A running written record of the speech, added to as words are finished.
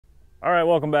All right,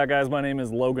 welcome back, guys. My name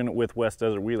is Logan with West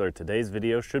Desert Wheeler. Today's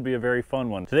video should be a very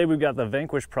fun one. Today we've got the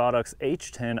Vanquish Products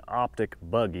H10 Optic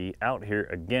Buggy out here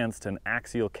against an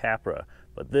Axial Capra,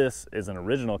 but this is an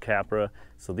original Capra,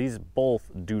 so these both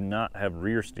do not have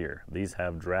rear steer. These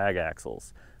have drag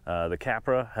axles. The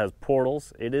Capra has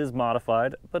portals. It is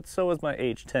modified, but so is my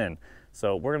H10.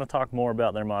 So we're going to talk more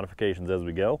about their modifications as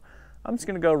we go. I'm just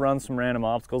gonna go run some random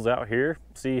obstacles out here,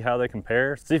 see how they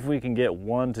compare, see if we can get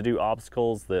one to do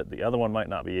obstacles that the other one might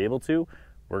not be able to.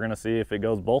 We're gonna see if it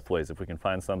goes both ways, if we can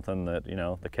find something that, you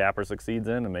know, the Capra succeeds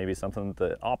in and maybe something that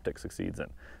the Optic succeeds in.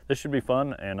 This should be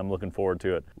fun and I'm looking forward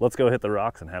to it. Let's go hit the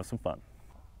rocks and have some fun.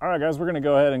 All right, guys, we're gonna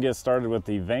go ahead and get started with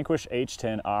the Vanquish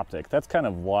H10 Optic. That's kind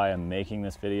of why I'm making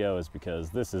this video, is because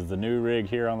this is the new rig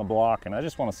here on the block and I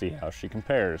just wanna see how she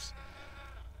compares.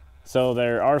 So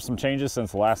there are some changes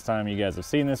since the last time you guys have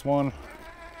seen this one.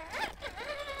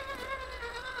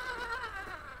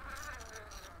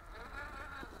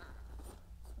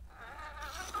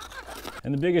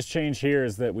 And the biggest change here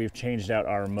is that we've changed out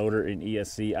our motor in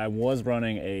ESC. I was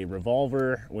running a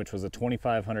Revolver, which was a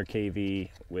 2500 kV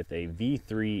with a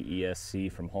V3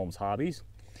 ESC from Holmes Hobbies.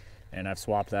 And I've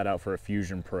swapped that out for a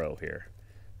Fusion Pro here.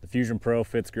 The Fusion Pro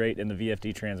fits great in the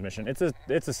VFD transmission. It's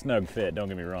a snug fit, don't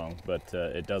get me wrong, but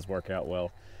it does work out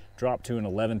well. Dropped to an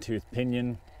 11-tooth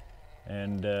pinion,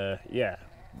 and yeah,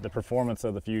 the performance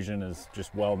of the Fusion is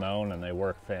just well known and they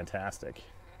work fantastic.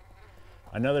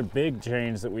 Another big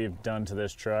change that we've done to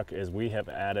this truck is we have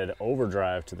added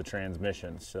overdrive to the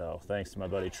transmission. So thanks to my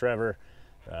buddy Trevor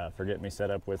for getting me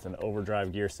set up with an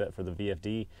overdrive gear set for the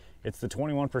VFD. It's the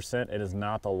 21%, it is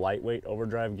not the lightweight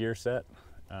overdrive gear set.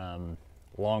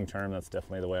 Long term, that's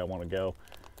definitely the way I want to go,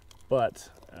 but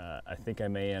I think I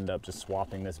may end up just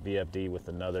swapping this VFD with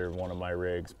another one of my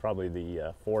rigs, probably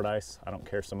the Fordyce. I don't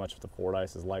care so much if the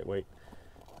Fordyce is lightweight,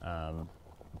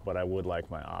 but I would like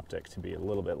my Optic to be a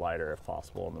little bit lighter if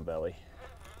possible in the belly,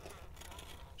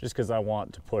 just because I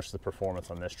want to push the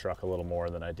performance on this truck a little more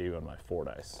than I do on my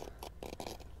Fordyce.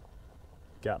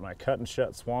 Got my cut and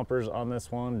shut swampers on this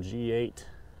one, G8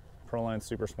 Proline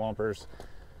Super Swampers.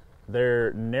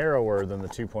 They're narrower than the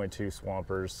 2.2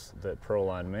 swampers that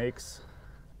Proline makes,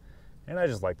 and I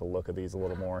just like the look of these a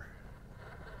little more.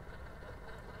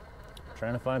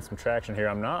 Trying to find some traction here.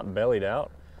 I'm not bellied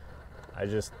out. I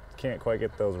just can't quite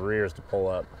get those rears to pull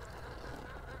up.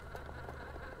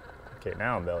 Okay,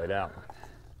 now I'm bellied out.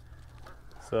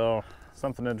 So,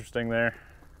 something interesting there.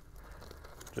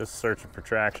 Just searching for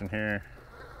traction here.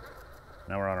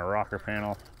 Now we're on a rocker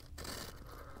panel.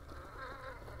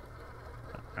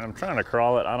 And I'm trying to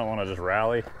crawl it. I don't want to just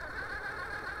rally.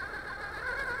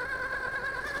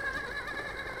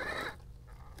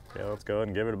 Okay, let's go ahead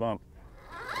and give it a bump.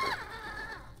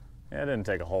 Yeah, it didn't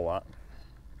take a whole lot.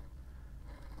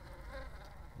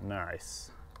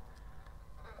 Nice.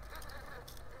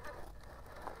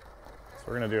 So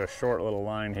we're going to do a short little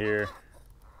line here.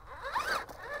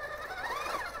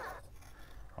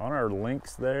 On our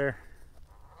links there.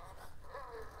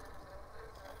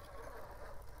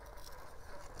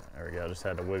 There we go, just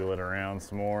had to wiggle it around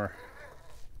some more.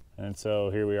 And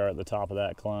so here we are at the top of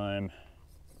that climb.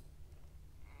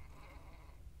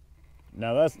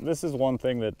 Now this is one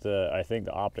thing that I think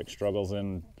the Optic struggles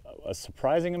in a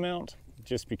surprising amount,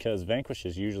 just because Vanquish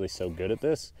is usually so good at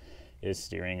this, is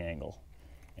steering angle.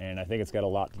 And I think it's got a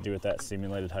lot to do with that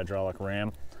simulated hydraulic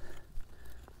ram.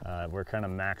 We're kind of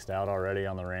maxed out already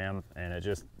on the ram, and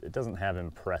it doesn't have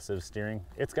impressive steering.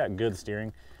 It's got good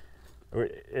steering.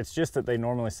 It's just that they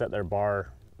normally set their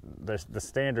bar, the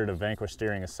standard of Vanquish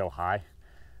steering is so high.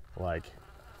 Like,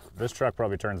 this truck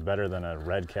probably turns better than a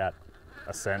Red Cat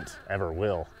Ascent ever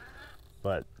will,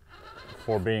 but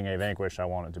for being a Vanquish, I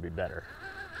want it to be better.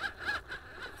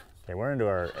 Okay, we're into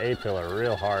our A-pillar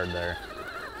real hard there.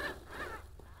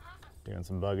 Doing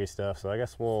some buggy stuff, so I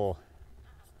guess we'll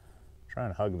try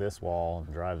and hug this wall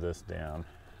and drive this down.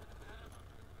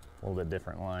 A little bit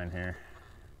different line here.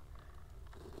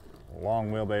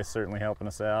 Long wheelbase certainly helping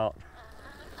us out.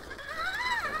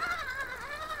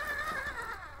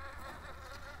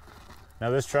 Now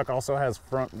this truck also has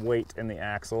front weight in the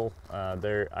axle. I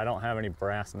don't have any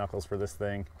brass knuckles for this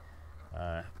thing.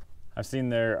 I've seen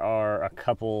there are a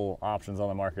couple options on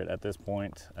the market at this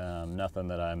point. Nothing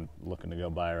that I'm looking to go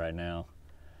buy right now.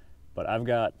 But I've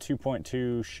got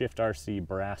 2.2 Shift RC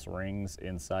brass rings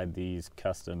inside these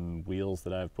custom wheels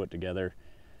that I've put together.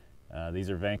 These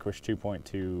are Vanquish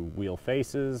 2.2 wheel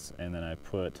faces, and then I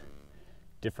put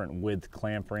different width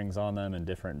clamp rings on them and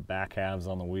different back halves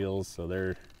on the wheels. So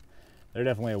they're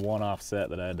definitely a one-off set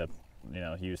that I had to,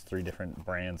 use 3 different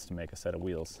brands to make a set of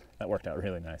wheels. That worked out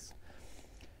really nice.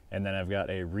 And then I've got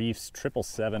a Reefs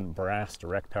 777 brass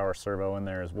direct power servo in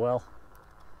there as well.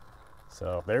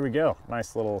 So there we go.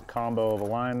 Nice little combo of a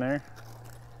line there.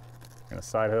 Gonna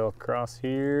side hill across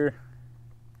here.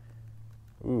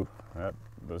 Ooh, that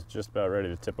was just about ready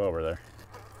to tip over there.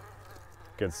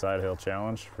 Good side hill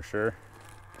challenge for sure.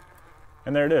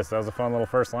 And there it is. That was a fun little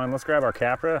first line. Let's grab our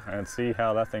Capra and see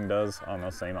how that thing does on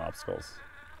those same obstacles.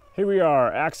 Here we are,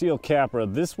 Axial Capra.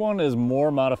 This one is more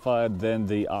modified than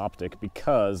the Optic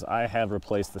because I have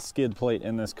replaced the skid plate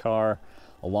in this car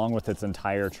along with its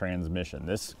entire transmission.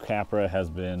 This Capra has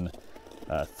been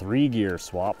 3-gear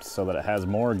swapped so that it has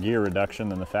more gear reduction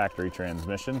than the factory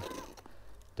transmission.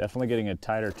 Definitely getting a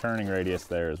tighter turning radius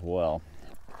there as well.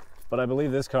 But I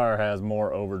believe this car has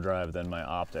more overdrive than my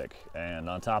Optic. And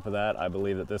on top of that, I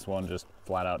believe that this one just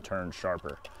flat out turns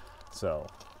sharper. So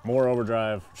more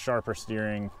overdrive, sharper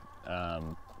steering.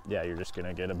 Yeah, you're just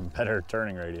gonna get a better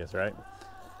turning radius, right?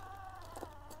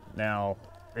 Now,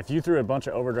 if you threw a bunch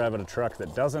of overdrive at a truck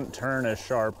that doesn't turn as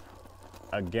sharp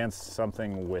against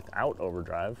something without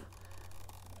overdrive,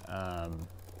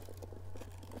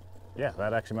 yeah,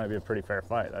 that actually might be a pretty fair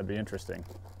fight. That'd be interesting.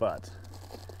 But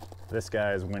this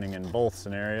guy is winning in both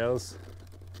scenarios.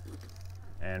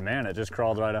 And man, it just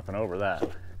crawled right up and over that.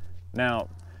 Now,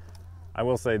 I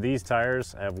will say these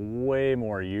tires have way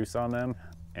more use on them.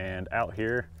 And out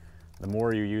here, the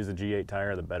more you use a G8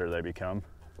 tire, the better they become.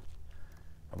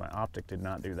 But my Optic did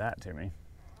not do that to me.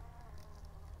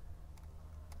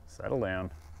 Settle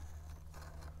down.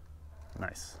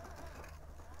 Nice.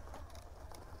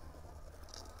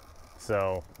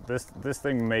 So this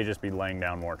thing may just be laying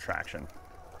down more traction.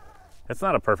 It's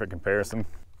not a perfect comparison.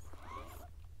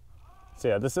 So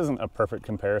yeah, this isn't a perfect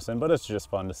comparison, but it's just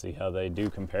fun to see how they do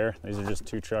compare. These are just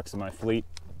 2 trucks in my fleet.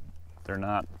 They're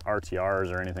not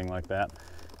RTRs or anything like that.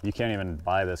 You can't even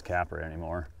buy this Capra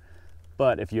anymore.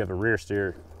 But if you have a rear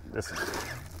steer, this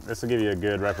will give you a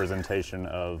good representation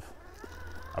of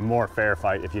a more fair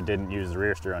fight if you didn't use the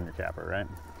rear steer on your Capra, right?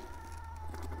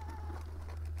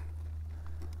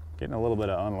 Getting a little bit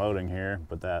of unloading here,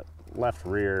 but that left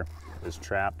rear is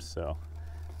trapped, so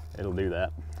it'll do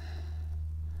that.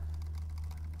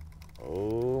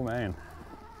 Oh man,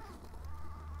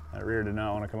 that rear did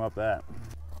not want to come up that.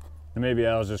 And maybe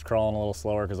I was just crawling a little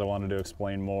slower because I wanted to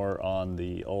explain more on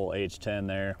the old H10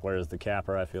 there, whereas the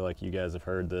Capra, I feel like you guys have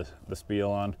heard the spiel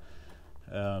on.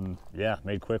 Yeah,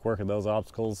 made quick work of those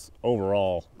obstacles.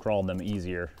 Overall, crawled them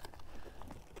easier.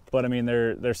 But I mean,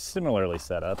 they're similarly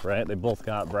set up, right? They both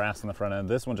got brass in the front end.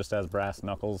 This one just has brass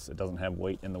knuckles. It doesn't have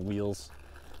weight in the wheels.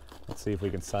 Let's see if we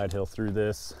can side hill through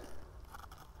this.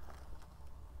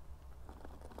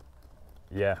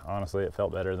 Yeah, honestly, it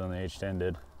felt better than the H10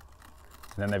 did.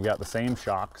 And then they've got the same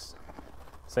shocks,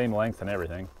 same length and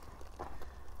everything.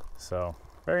 So,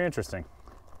 very interesting.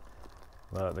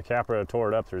 The Capra tore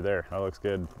it up through there. That looks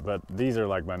good. But these are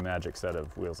like my magic set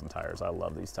of wheels and tires. I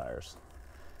love these tires.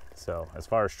 So, as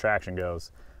far as traction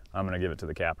goes, I'm gonna give it to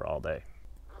the Capra all day.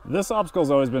 This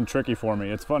obstacle's always been tricky for me.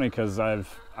 It's funny because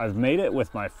I've made it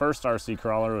with my first RC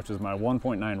crawler, which is my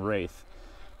 1.9 Wraith.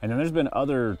 And then there's been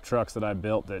other trucks that I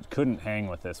built that couldn't hang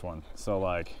with this one. So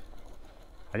like,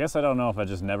 I guess I don't know if I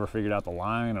just never figured out the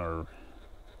line or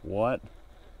what.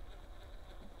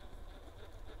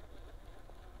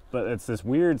 But it's this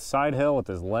weird side hill with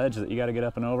this ledge that you got to get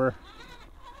up and over.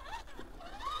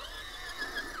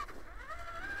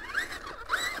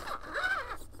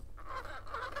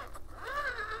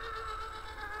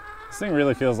 This thing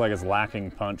really feels like it's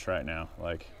lacking punch right now.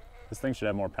 Like, this thing should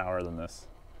have more power than this.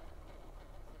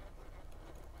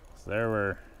 So there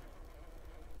we're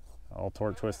all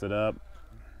torque twisted up.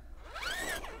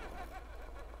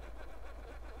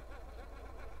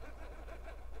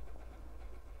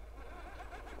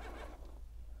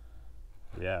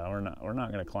 Yeah, we're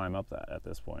not going to climb up that at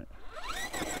this point.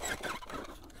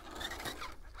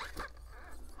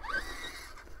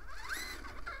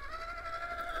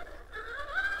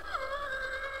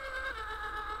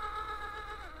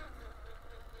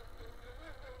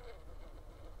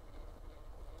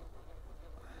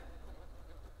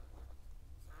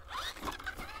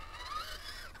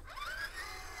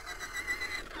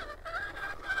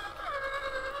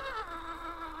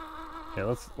 Okay,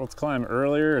 let's climb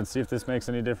earlier and see if this makes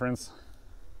any difference.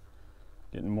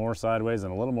 Getting more sideways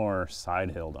and a little more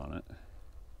side hilled on it.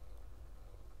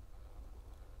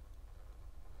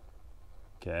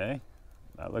 Okay,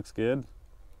 that looks good.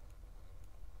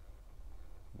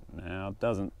 Now it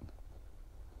doesn't.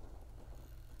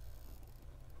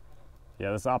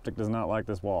 Yeah, this Optic does not like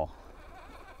this wall.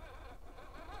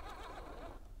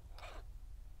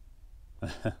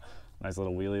 Nice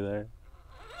little wheelie there.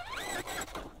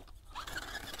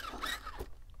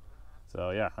 So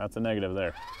yeah, that's a negative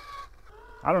there.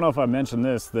 I don't know if I mentioned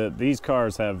this, that these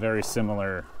cars have very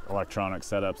similar electronic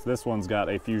setups. This one's got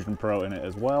a Fusion Pro in it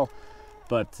as well,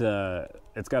 but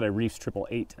it's got a Reefs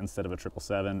 888 instead of a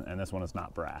 777, and this one is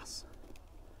not brass.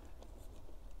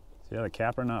 So yeah, the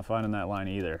Capra not finding that line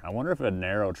either. I wonder if a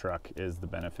narrow truck is the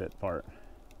benefit part.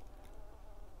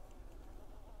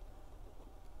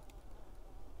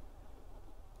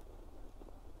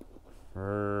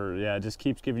 Yeah, it just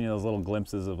keeps giving you those little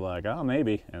glimpses of like, oh,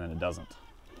 maybe, and then it doesn't.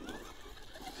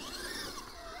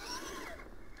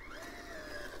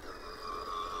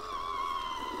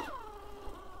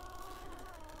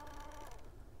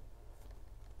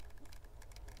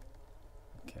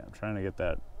 Okay, I'm trying to get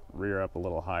that rear up a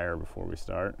little higher before we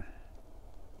start.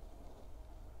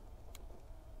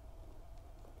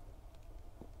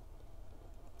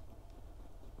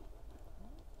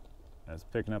 That's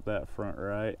picking up that front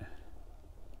right.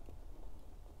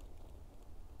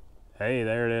 Hey,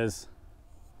 there it is.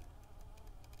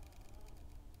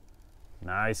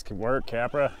 Nice work,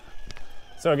 Capra.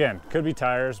 So again, could be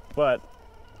tires, but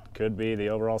could be the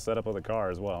overall setup of the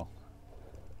car as well.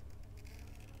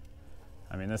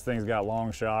 I mean, this thing's got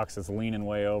long shocks, it's leaning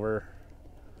way over.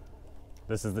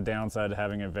 This is the downside to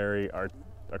having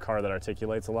a car that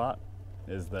articulates a lot,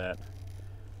 is that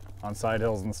on side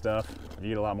hills and stuff, you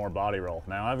get a lot more body roll.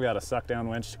 Now I've got a suck down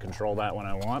winch to control that when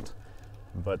I want,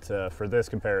 but for this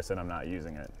comparison, I'm not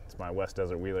using it. It's my West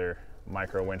Desert Wheeler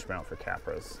micro winch mount for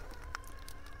Capras.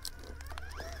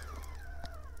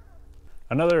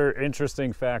 Another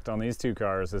interesting fact on these two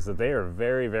cars is that they are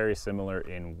very, very similar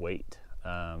in weight.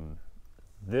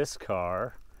 This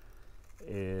car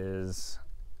is,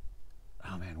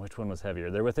 oh man, which one was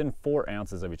heavier? They're within 4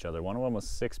 ounces of each other. One of them was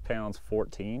 6 pounds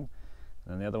 14, and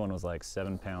then the other one was like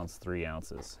 7 pounds 3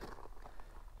 ounces.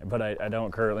 But I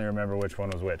don't currently remember which one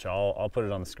was which. I'll put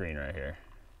it on the screen right here.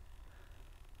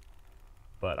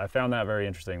 But I found that very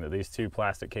interesting, that these two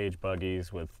plastic cage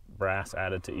buggies with brass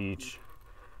added to each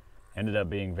ended up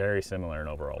being very similar in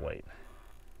overall weight.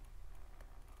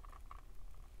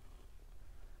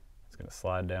 It's gonna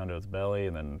slide down to its belly,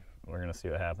 and then we're gonna see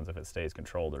what happens if it stays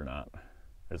controlled or not.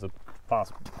 There's a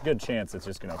good chance it's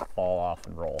just gonna fall off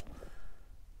and roll.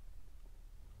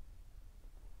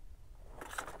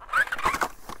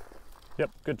 Yep,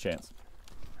 good chance.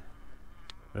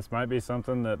 This might be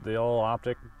something that the old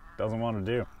Optic doesn't want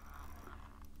to do.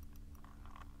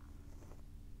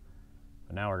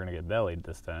 But now we're gonna get bellied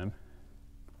this time.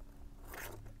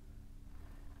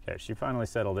 Okay, she finally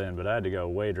settled in, but I had to go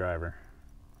way driver.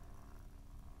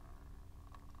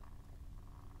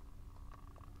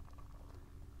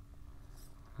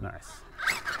 Nice.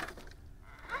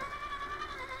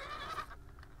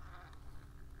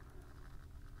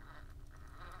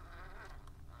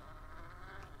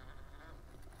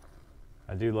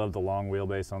 I do love the long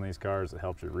wheelbase on these cars. It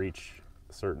helps you reach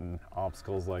certain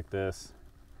obstacles like this.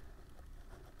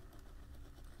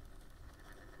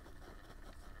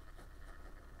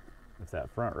 If that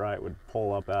front right would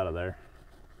pull up out of there.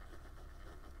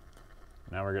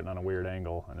 Now we're getting on a weird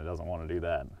angle and it doesn't want to do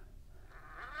that.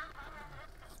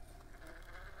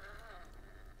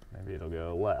 Maybe it'll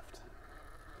go left.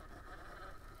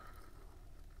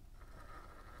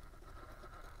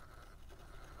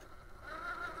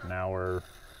 Now we're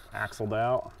axled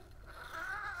out,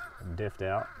 and diffed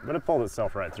out, but it pulled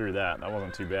itself right through that. That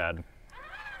wasn't too bad.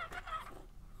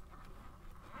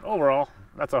 Overall,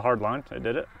 that's a hard line. It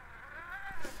did it.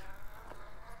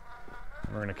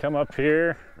 We're gonna come up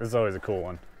here. This is always a cool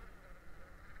one.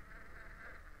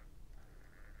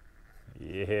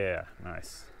 Yeah,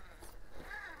 nice.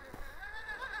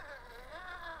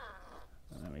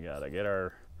 And then we gotta get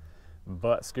our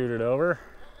butt scooted over.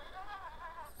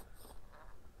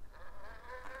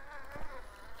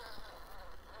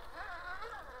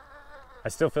 I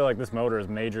still feel like this motor is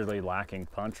majorly lacking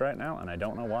punch right now, and I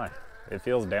don't know why. It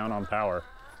feels down on power,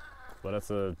 but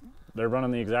they're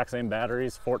running the exact same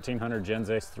batteries, 1400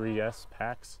 Gens Ace 3S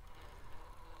packs.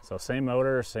 So same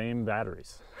motor, same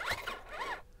batteries.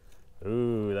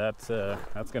 Ooh, that's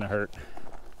gonna hurt.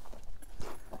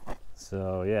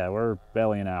 So yeah, we're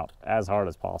bellying out as hard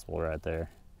as possible right there.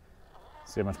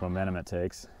 See how much momentum it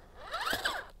takes.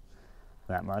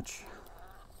 That much.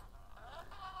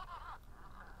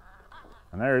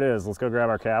 And there it is. Let's go grab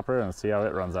our Capra and see how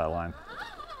it runs that line.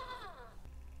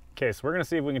 Okay, so we're gonna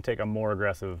see if we can take a more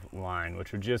aggressive line,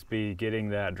 which would just be getting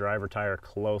that driver tire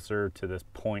closer to this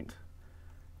point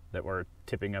that we're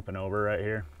tipping up and over right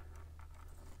here.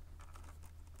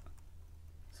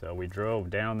 So we drove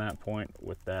down that point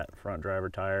with that front driver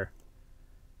tire.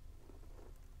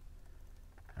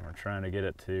 And we're trying to get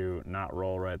it to not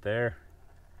roll right there.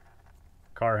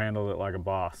 Car handled it like a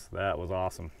boss. That was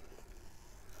awesome.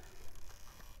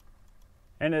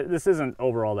 And this isn't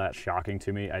overall that shocking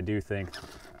to me. I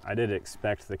did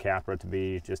expect the Capra to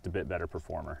be just a bit better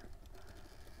performer.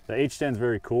 The H10 is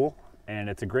very cool, and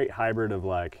it's a great hybrid of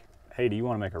like, hey, do you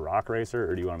want to make a rock racer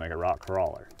or do you want to make a rock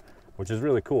crawler? Which is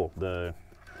really cool. The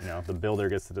builder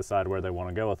gets to decide where they want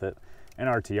to go with it. And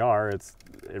RTR,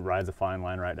 it rides a fine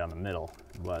line right down the middle.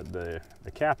 But the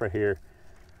Capra here,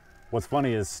 what's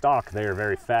funny is stock, they are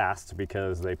very fast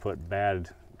because they put bad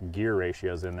gear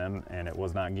ratios in them and it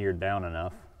was not geared down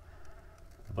enough.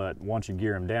 But once you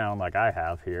gear them down, like I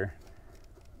have here,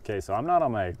 okay, so I'm not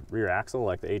on my rear axle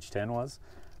like the H10 was.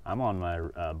 I'm on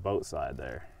my boat side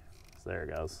there. So there it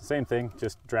goes. Same thing,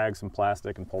 just dragged some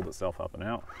plastic and pulled itself up and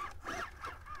out.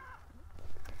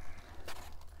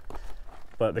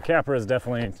 But the Capra is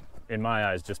definitely, in my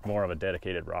eyes, just more of a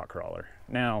dedicated rock crawler.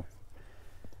 Now,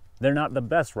 they're not the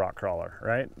best rock crawler,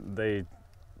 right?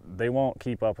 They won't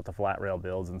keep up with the flat rail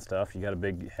builds and stuff. You got a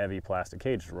big, heavy plastic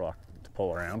cage to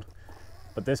pull around.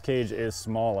 But this cage is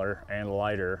smaller and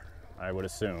lighter, I would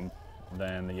assume,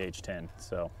 than the H10.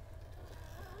 So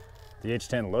the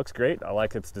H10 looks great. I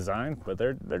like its design, but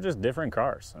they're just different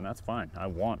cars, and that's fine. I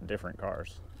want different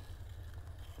cars.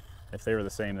 If they were the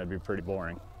same, that'd be pretty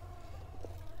boring.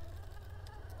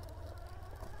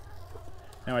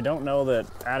 Now, I don't know that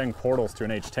adding portals to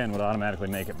an H10 would automatically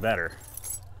make it better.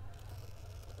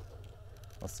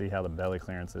 Let's see how the belly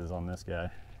clearance is on this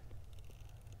guy.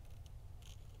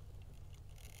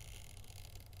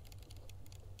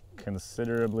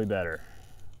 Considerably better.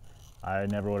 I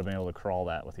never would have been able to crawl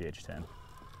that with the H10.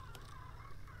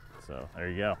 So there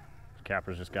you go.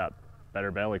 Capra's just got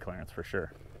better belly clearance for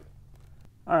sure.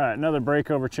 All right, another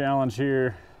breakover challenge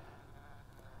here.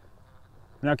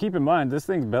 Now keep in mind, this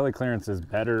thing's belly clearance is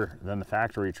better than the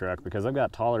factory truck because I've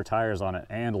got taller tires on it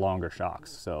and longer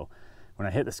shocks. So when I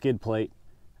hit the skid plate,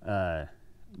 the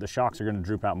shocks are going to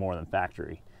droop out more than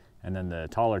factory. And then the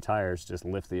taller tires just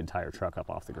lift the entire truck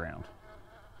up off the ground.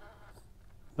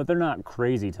 But they're not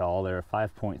crazy tall. They're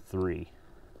 5.3,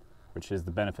 which is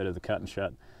the benefit of the cut and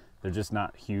shut. They're just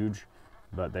not huge,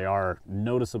 but they are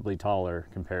noticeably taller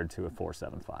compared to a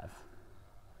 4.75.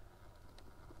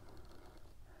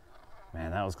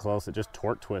 Man, that was close. It just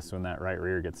torque twists when that right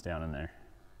rear gets down in there.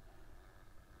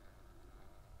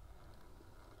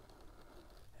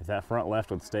 If that front left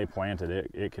would stay planted,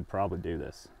 it could probably do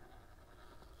this.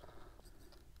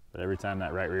 But every time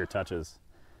that right rear touches,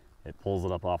 it pulls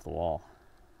it up off the wall.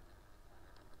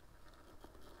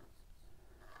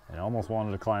 It almost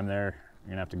wanted to climb there. You're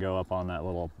gonna have to go up on that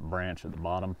little branch at the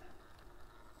bottom.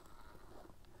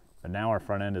 But now our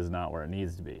front end is not where it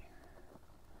needs to be.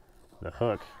 The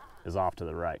hook is off to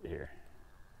the right here.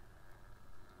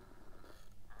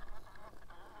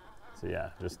 So yeah,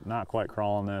 just not quite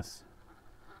crawling this.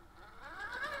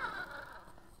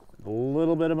 A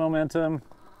little bit of momentum,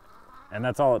 and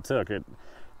that's all it took.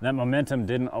 That momentum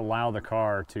didn't allow the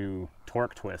car to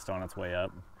torque twist on its way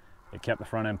up. It kept the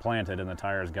front end planted and the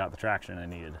tires got the traction it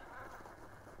needed.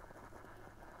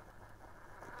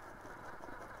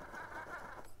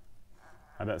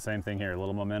 I bet same thing here, a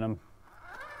little momentum.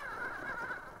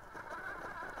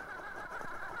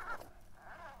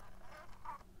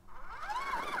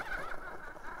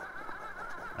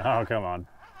 Oh, come on.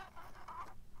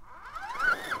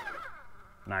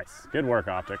 Nice. Good work,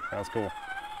 Optic. That was cool.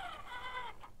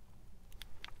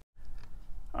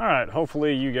 All right,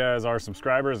 hopefully you guys are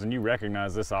subscribers and you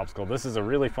recognize this obstacle. This is a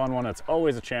really fun one. It's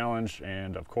always a challenge,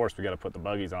 and of course we got to put the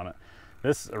buggies on it.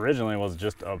 This originally was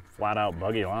just a flat out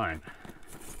buggy line.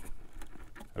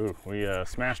 Ooh, we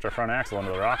smashed our front axle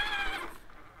into the rock.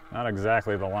 Not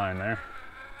exactly the line there.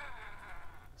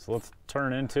 So let's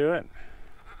turn into it.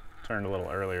 Turned a little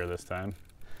earlier this time.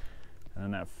 And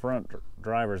then that front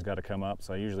driver's got to come up,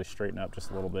 so I usually straighten up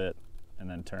just a little bit and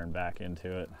then turn back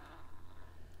into it.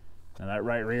 Now that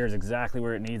right rear is exactly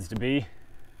where it needs to be.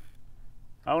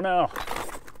 Oh no!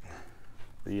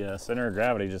 The center of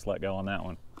gravity just let go on that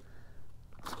one.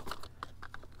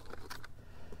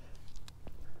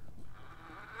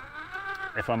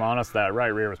 If I'm honest, that right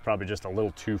rear was probably just a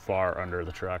little too far under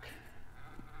the truck.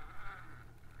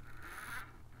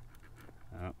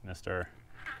 Oh, missed our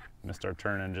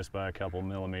turn-in just by a couple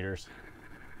millimeters.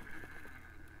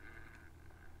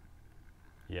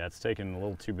 Yeah, it's taking a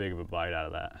little too big of a bite out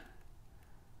of that.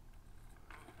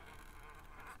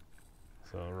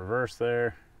 So reverse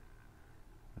there.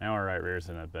 Now our right rear's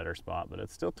in a better spot, but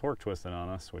it's still torque twisting on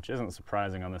us, which isn't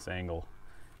surprising on this angle.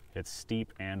 It's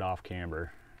steep and off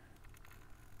camber.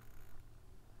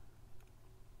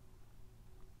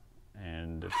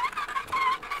 And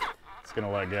it's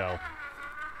gonna let go.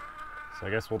 So I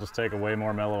guess we'll just take a way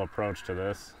more mellow approach to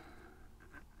this.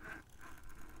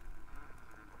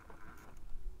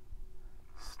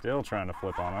 Still trying to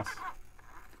flip on us.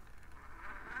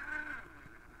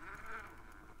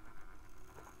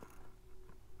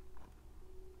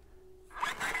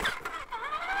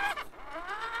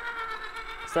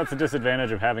 So that's the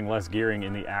disadvantage of having less gearing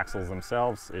in the axles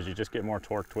themselves, is you just get more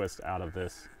torque twist out of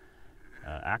this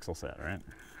axle set, right?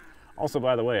 Also,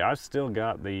 by the way, I've still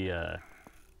got the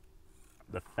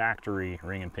factory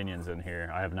ring and pinions in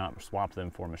here. I have not swapped them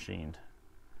for machined.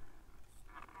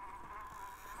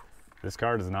 This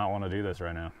car does not want to do this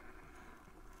right now.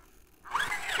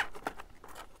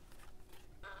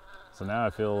 So now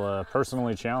I feel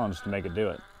personally challenged to make it do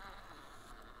it.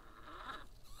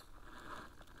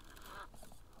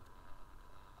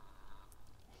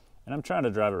 And I'm trying to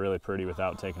drive it really pretty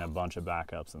without taking a bunch of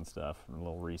backups and stuff, and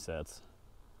little resets.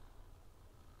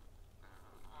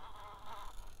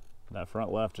 That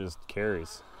front left just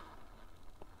carries.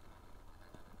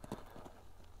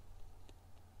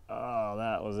 Oh,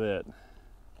 that was it.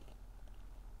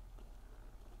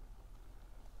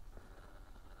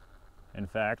 In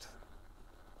fact,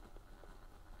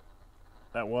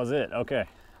 that was it. Okay.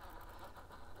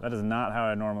 That is not how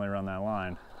I normally run that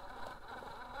line.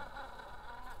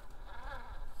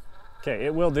 Okay,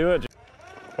 it will do it.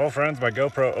 Well, friends, my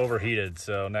GoPro overheated,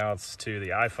 so now it's to the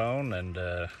iPhone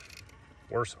and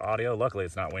worse audio. Luckily,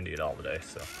 it's not windy at all today,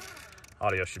 so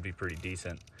audio should be pretty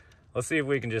decent. Let's see if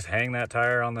we can just hang that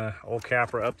tire on the old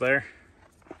Capra up there.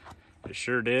 It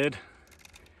sure did.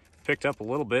 Picked up a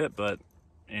little bit, but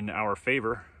in our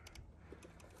favor.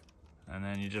 And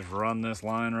then you just run this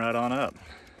line right on up.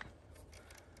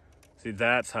 See,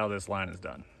 that's how this line is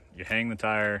done. You hang the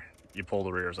tire, you pull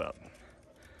the rears up.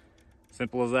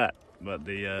 Simple as that. But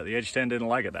the H10 didn't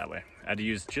like it that way. I had to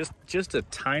use just a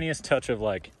tiniest touch of,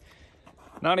 like,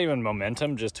 not even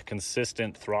momentum, just a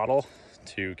consistent throttle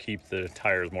to keep the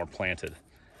tires more planted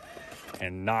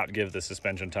and not give the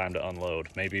suspension time to unload.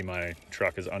 Maybe my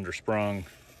truck is undersprung,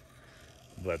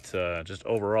 but just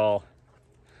overall,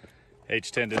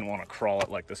 H10 didn't want to crawl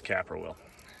it like this Capra will.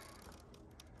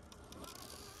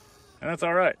 And that's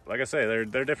all right. Like I say,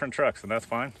 they're different trucks, and that's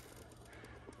fine.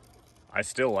 I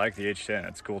still like the H10.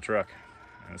 It's a cool truck.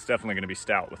 And it's definitely going to be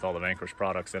stout with all the Vanquish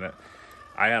products in it.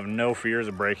 I have no fears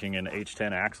of breaking an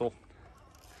H10 axle.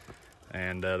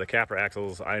 And the Capra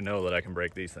axles, I know that I can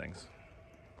break these things.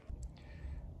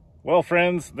 Well,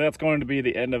 friends, that's going to be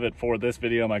the end of it for this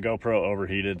video. My GoPro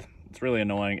overheated. It's really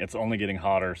annoying. It's only getting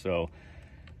hotter, so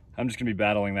I'm just going to be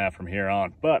battling that from here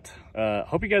on. But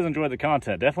hope you guys enjoyed the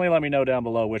content. Definitely let me know down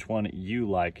below which one you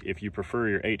like, if you prefer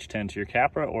your H10 to your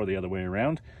Capra or the other way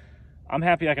around. I'm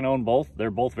happy I can own both.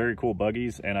 They're both very cool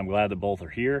buggies, and I'm glad that both are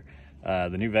here.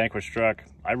 The new Vanquish truck,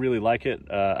 I really like it.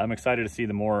 I'm excited to see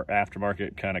the more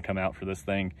aftermarket kind of come out for this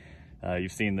thing.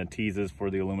 You've seen the teases for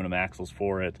the aluminum axles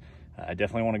for it. I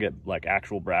definitely want to get like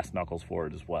actual brass knuckles for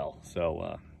it as well.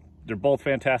 So they're both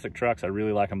fantastic trucks. I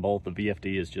really like them both. The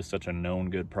VFD is just such a known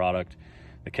good product.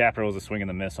 The Capra was a swing and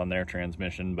a miss on their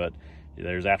transmission, but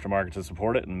there's aftermarket to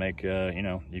support it and make, you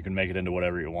know, you can make it into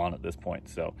whatever you want at this point.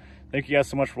 So thank you guys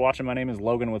so much for watching. My name is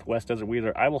Logan with West Desert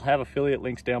Wheeler. I will have affiliate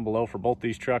links down below for both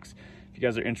these trucks. If you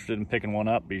guys are interested in picking one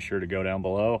up, be sure to go down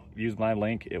below. Use my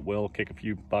link. It will kick a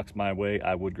few bucks my way.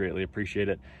 I would greatly appreciate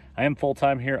it. I am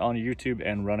full-time here on YouTube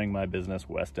and running my business,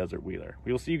 West Desert Wheeler.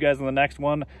 We will see you guys in the next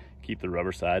one. Keep the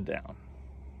rubber side down.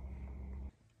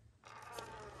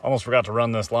 Almost forgot to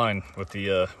run this line with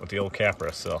the old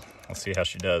Capra, so let's see how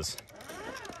she does.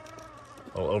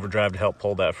 A little overdrive to help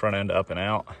pull that front end up and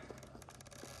out.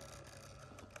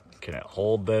 Can it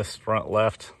hold this front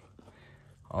left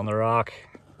on the rock?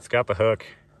 It's got the hook.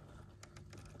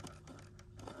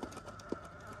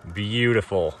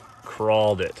 Beautiful.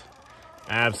 Crawled it.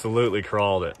 Absolutely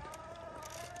crawled it.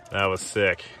 That was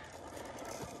sick.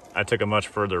 I took a much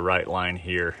further right line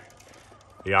here.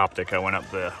 The Optic, I went up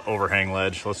the overhang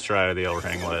ledge. Let's try the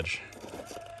overhang ledge.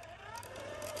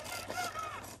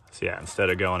 So yeah, instead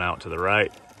of going out to the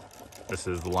right, this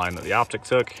is the line that the Optic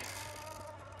took.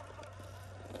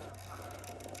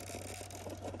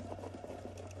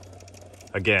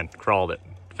 Again, crawled it.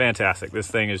 Fantastic. This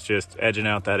thing is just edging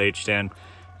out that H10,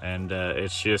 and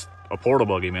it's just a portal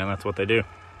buggy, man. That's what they do.